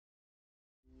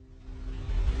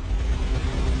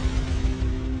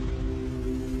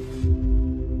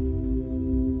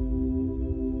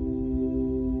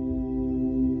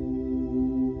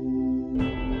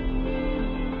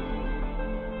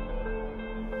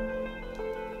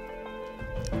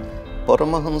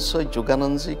Paramahamsa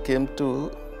Yoganandaji came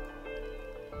to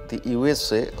the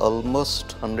USA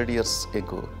almost 100 years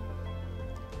ago.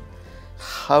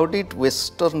 How did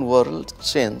Western world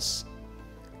change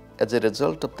as a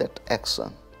result of that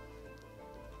action?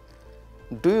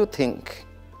 Do you think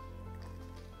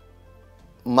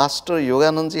Master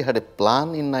Yoganandaji had a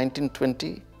plan in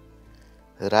 1920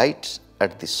 right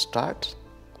at the start?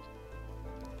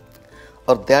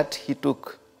 Or that he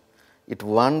took it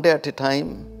one day at a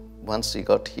time once he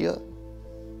got here?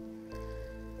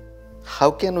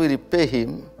 How can we repay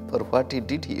him for what he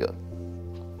did here?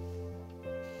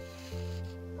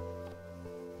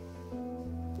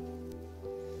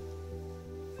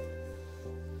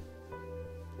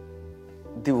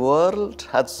 The world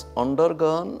has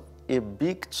undergone a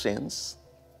big change.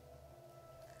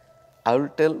 I will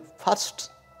tell first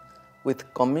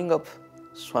with coming of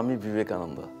Swami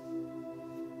Vivekananda.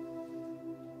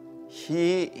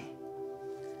 He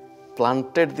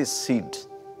planted the seed,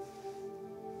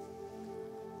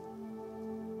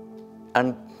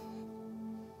 and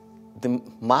the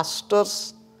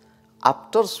masters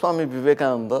after Swami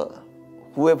Vivekananda,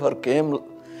 whoever came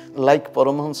like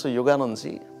Paramahamsa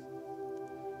Yoganandaji,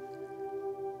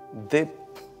 they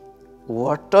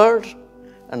watered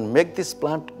and make this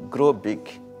plant grow big.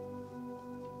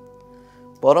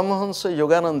 Paramahamsa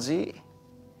Yoganandaji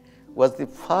was the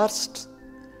first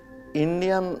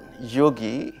Indian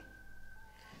yogi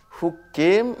who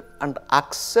came and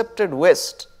accepted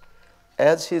West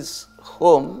as his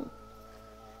home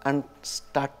and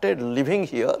started living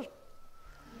here,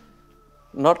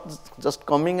 not just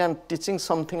coming and teaching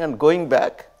something and going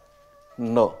back.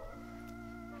 No.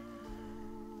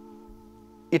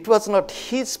 It was not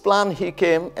his plan he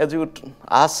came, as you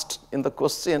asked in the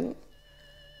question.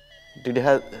 Did he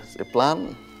have a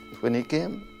plan when he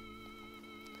came?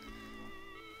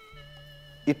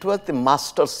 It was the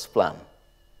master's plan.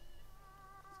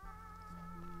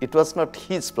 It was not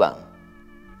his plan.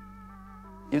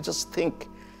 You just think,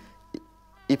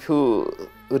 if you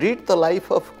read the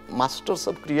life of masters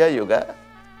of Kriya Yoga,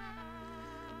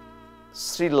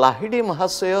 Sri Lahidi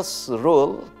Mahasaya's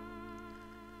role,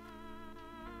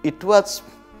 it was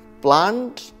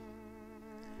planned,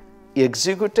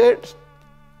 executed,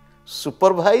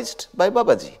 supervised by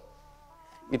Babaji.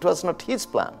 It was not his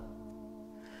plan.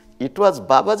 It was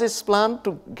Babaji's plan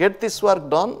to get this work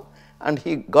done, and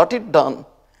he got it done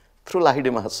through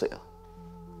Lahidi Mahasaya.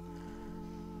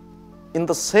 In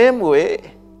the same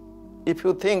way, if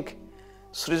you think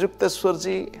Sri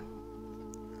Yukteswarji,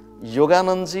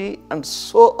 Yoganandaji and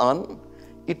so on,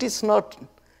 it is not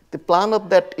the plan of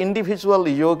that individual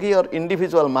yogi or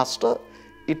individual master,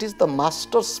 it is the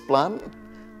master's plan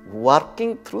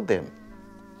working through them.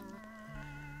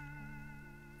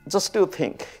 Just you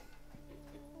think,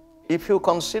 if you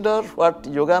consider what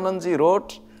Yoganandaji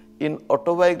wrote in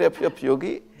Autobiography of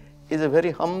Yogi, is a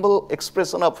very humble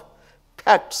expression of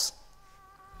facts.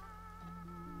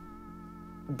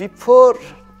 Before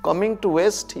coming to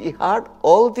West, he had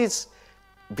all this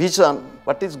vision,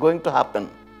 what is going to happen.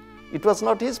 It was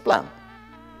not his plan.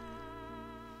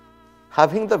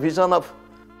 Having the vision of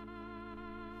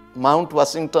Mount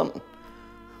Washington,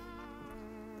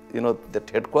 that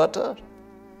headquarters,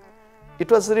 it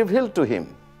was revealed to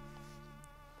him.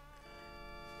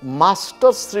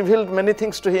 Masters revealed many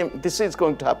things to him. This is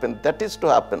going to happen, that is to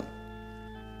happen.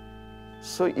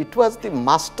 So it was the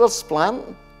master's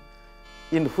plan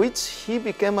in which he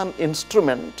became an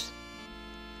instrument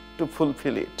to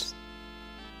fulfill it.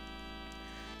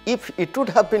 If it would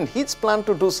have been his plan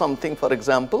to do something, for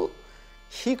example,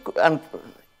 he could, and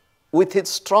with his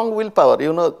strong willpower,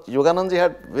 Yoganandaji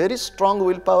had very strong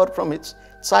willpower from his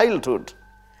childhood.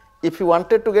 If he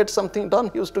wanted to get something done,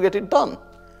 he used to get it done.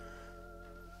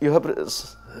 You have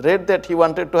read that he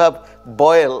wanted to have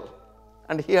boil,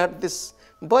 and he had this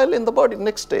boil in the body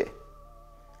next day.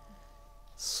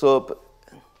 So,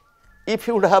 if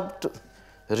he would have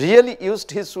really used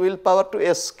his willpower to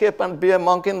escape and be a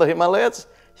monk in the Himalayas,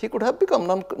 he could have become,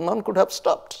 none could have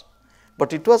stopped.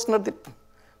 But it was not the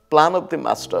plan of the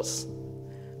masters.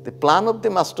 The plan of the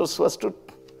masters was to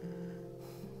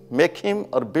make him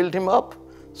or build him up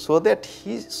so that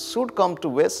he should come to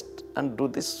West and do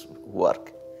this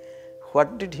work.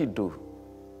 What did he do?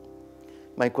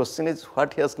 My question is,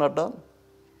 what he has not done?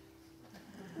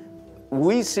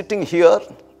 We sitting here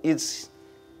is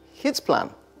his plan.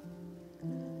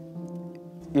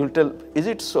 You will tell, is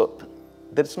it so?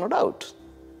 There is no doubt.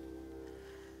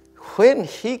 When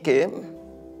he came,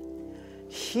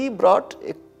 he brought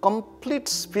a complete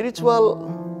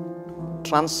spiritual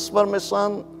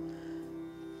transformation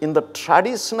in the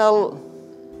traditional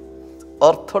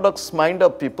orthodox mind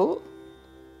of people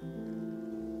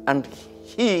And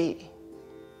he,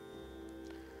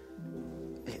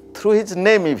 through his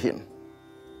name even,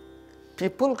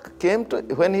 people came to,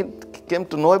 when he came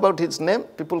to know about his name,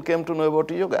 people came to know about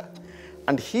yoga.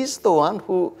 And he's the one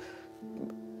who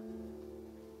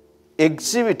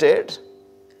exhibited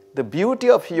the beauty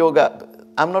of yoga.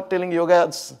 I'm not telling yoga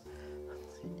as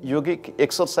yogic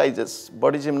exercises,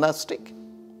 body gymnastic.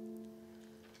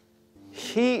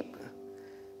 He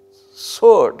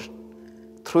showed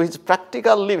through his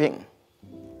practical living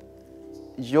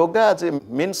yoga as a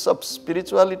means of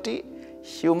spirituality,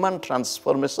 human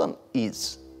transformation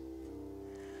is.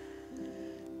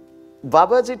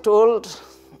 Babaji told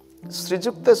Sri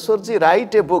Yukteswarji,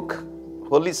 write a book,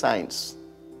 Holy Science.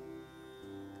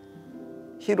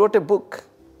 He wrote a book,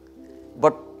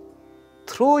 but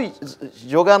through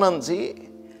Yoganandaji,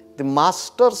 the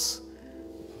masters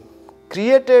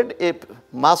created a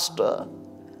master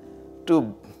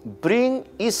to bring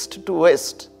East to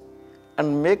West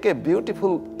and make a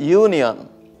beautiful union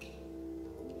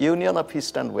of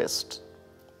East and West.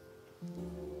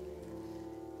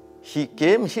 He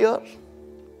came here,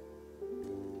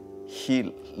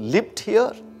 he lived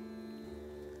here.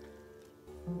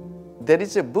 There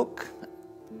is a book,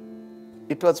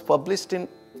 it was published in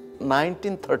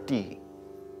 1930.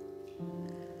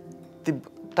 The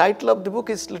title of the book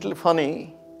is a little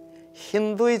funny,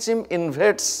 Hinduism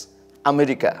Invades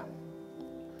America.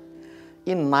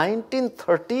 In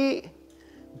 1930,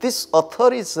 this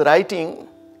author is writing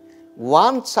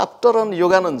one chapter on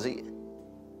Yoganandaji,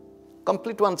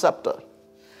 complete one chapter.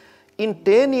 In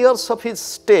 10 years of his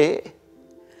stay,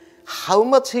 how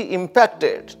much he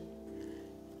impacted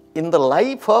in the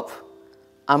life of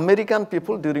American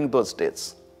people during those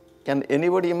days. Can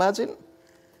anybody imagine?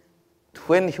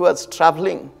 When he was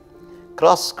traveling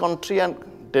cross country and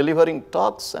delivering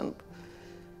talks and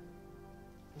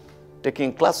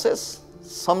taking classes,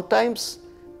 sometimes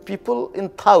people in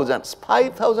thousands,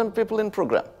 5,000 people in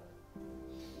program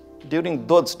during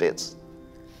those days.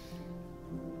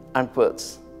 And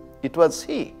words, it was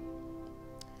he.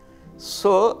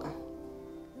 So,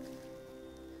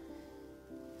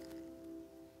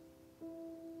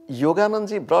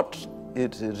 Yoganandaji brought a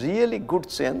really good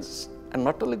change, and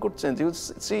not only good change, you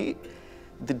see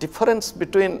the difference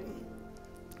between,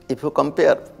 if you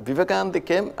compare, Vivekananda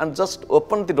came and just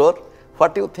opened the door.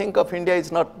 What you think of India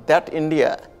is not that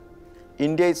India.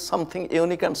 India is something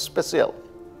unique and special.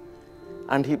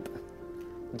 And he,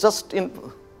 just in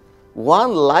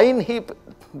one line, he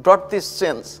brought this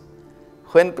change.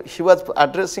 When he was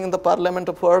addressing the Parliament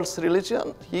of World's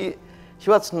Religion, he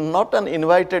was not an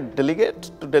invited delegate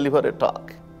to deliver a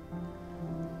talk.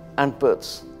 And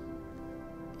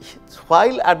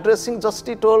while addressing, just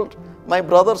he told, my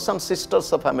brothers and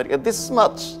sisters of America, this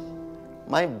much,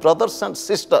 my brothers and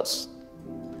sisters,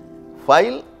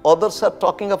 while others are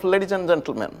talking of ladies and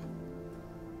gentlemen.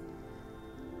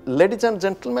 Ladies and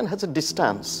gentlemen has a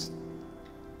distance.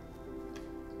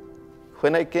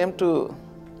 When I came to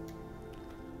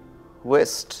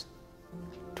West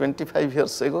 25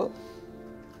 years ago,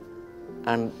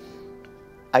 and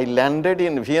I landed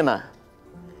in Vienna,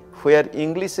 where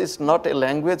English is not a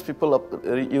language people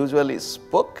usually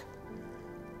spoke,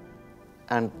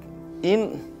 and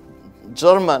in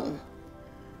German,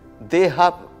 they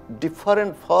have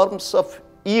different forms of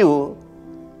you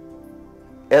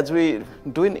as we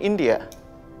do in India.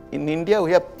 In India,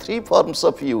 we have 3 forms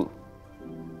of you.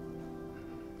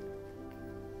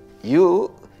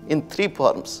 You in 3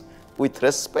 forms, with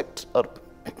respect or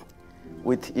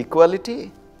with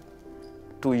equality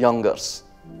to youngers.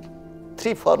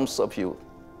 3 forms of you,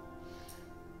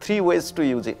 3 ways to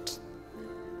use it.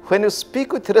 When you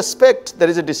speak with respect, there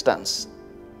is a distance.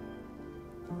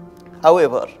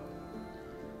 However,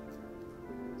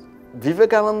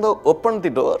 Vivekananda opened the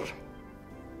door,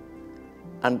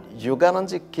 and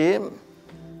Yoganandaji came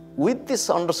with this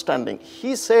understanding.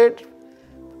 He said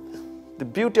the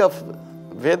beauty of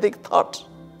Vedic thought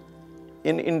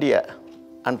in India.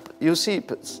 And you see,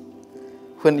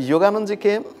 when Yoganandaji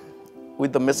came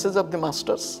with the message of the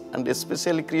masters, and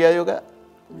especially Kriya Yoga,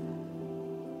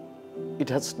 it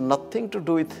has nothing to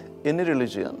do with any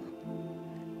religion.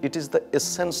 It is the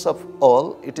essence of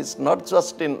all. It is not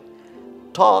just in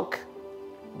talk,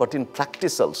 but in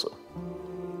practice also.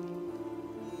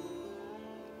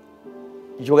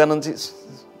 Yoganandaji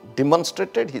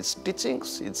demonstrated his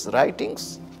teachings, his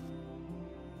writings.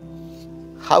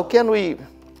 How can we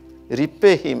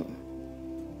repay him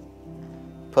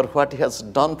for what he has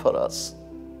done for us?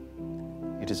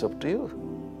 It is up to you.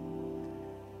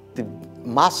 The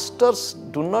masters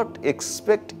do not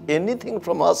expect anything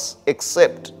from us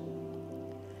except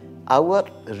our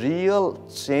real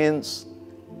change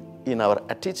in our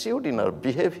attitude, in our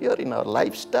behavior, in our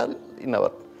lifestyle, in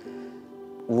our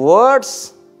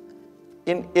words,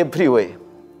 in every way.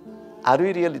 Are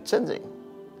we really changing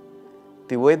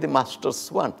the way the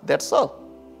masters want? That's all.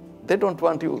 They don't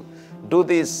want you do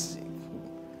this,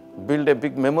 build a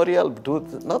big memorial, do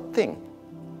nothing.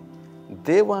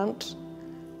 They want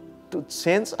to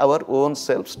change our own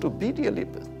selves to be really a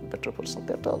better person.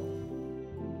 That's all.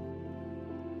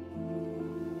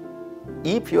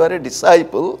 If you are a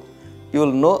disciple, you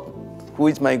will know who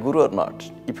is my guru or not,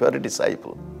 if you are a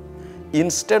disciple.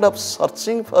 Instead of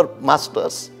searching for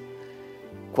masters,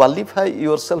 qualify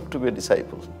yourself to be a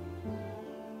disciple.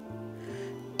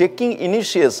 Taking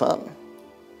initiation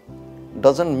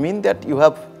doesn't mean that you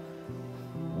have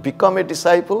become a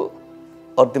disciple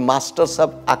or the masters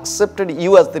have accepted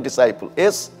you as the disciple.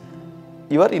 Yes,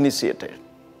 you are initiated.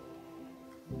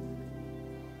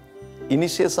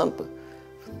 Initiation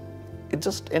is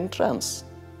just entrance.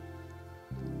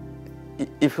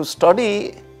 If you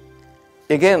study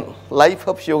again life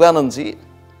of Yoganandaji,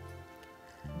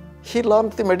 he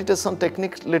learned the meditation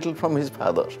technique little from his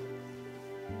father.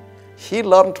 He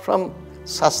learned from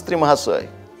Shastri Mahasaya,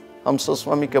 Hamsa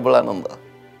Swami Kevalananda.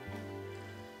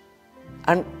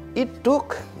 And it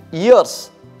took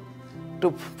years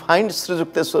to find Sri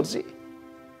Yukteswarji.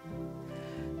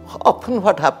 Often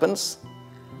what happens,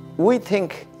 we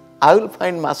think, I will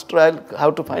find master,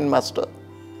 how to find master.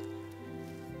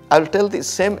 I will tell the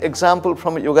same example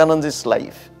from Yoganandaji's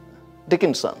life.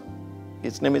 Dickinson,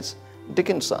 his name is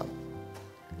Dickinson,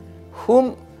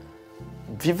 whom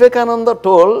Vivekananda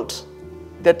told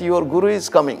that your guru is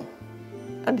coming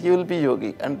and he will be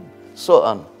yogi, and so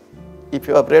on. If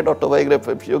you have read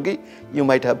Autobiography of Yogi, you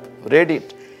might have read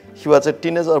it. He was a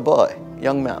teenager boy,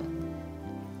 young man.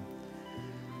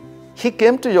 He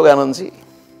came to Yoganandaji.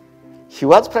 He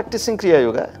was practicing Kriya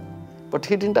Yoga, but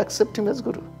he didn't accept him as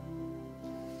guru.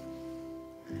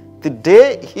 The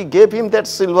day he gave him that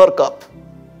silver cup,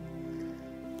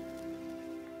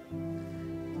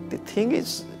 the thing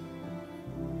is,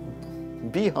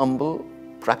 be humble,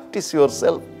 practice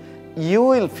yourself, you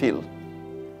will feel.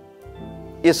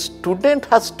 A student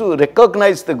has to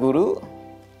recognize the guru,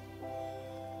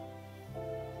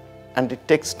 and it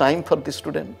takes time for the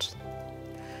student.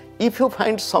 If you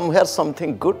find somewhere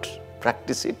something good,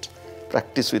 practice it,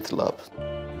 practice with love.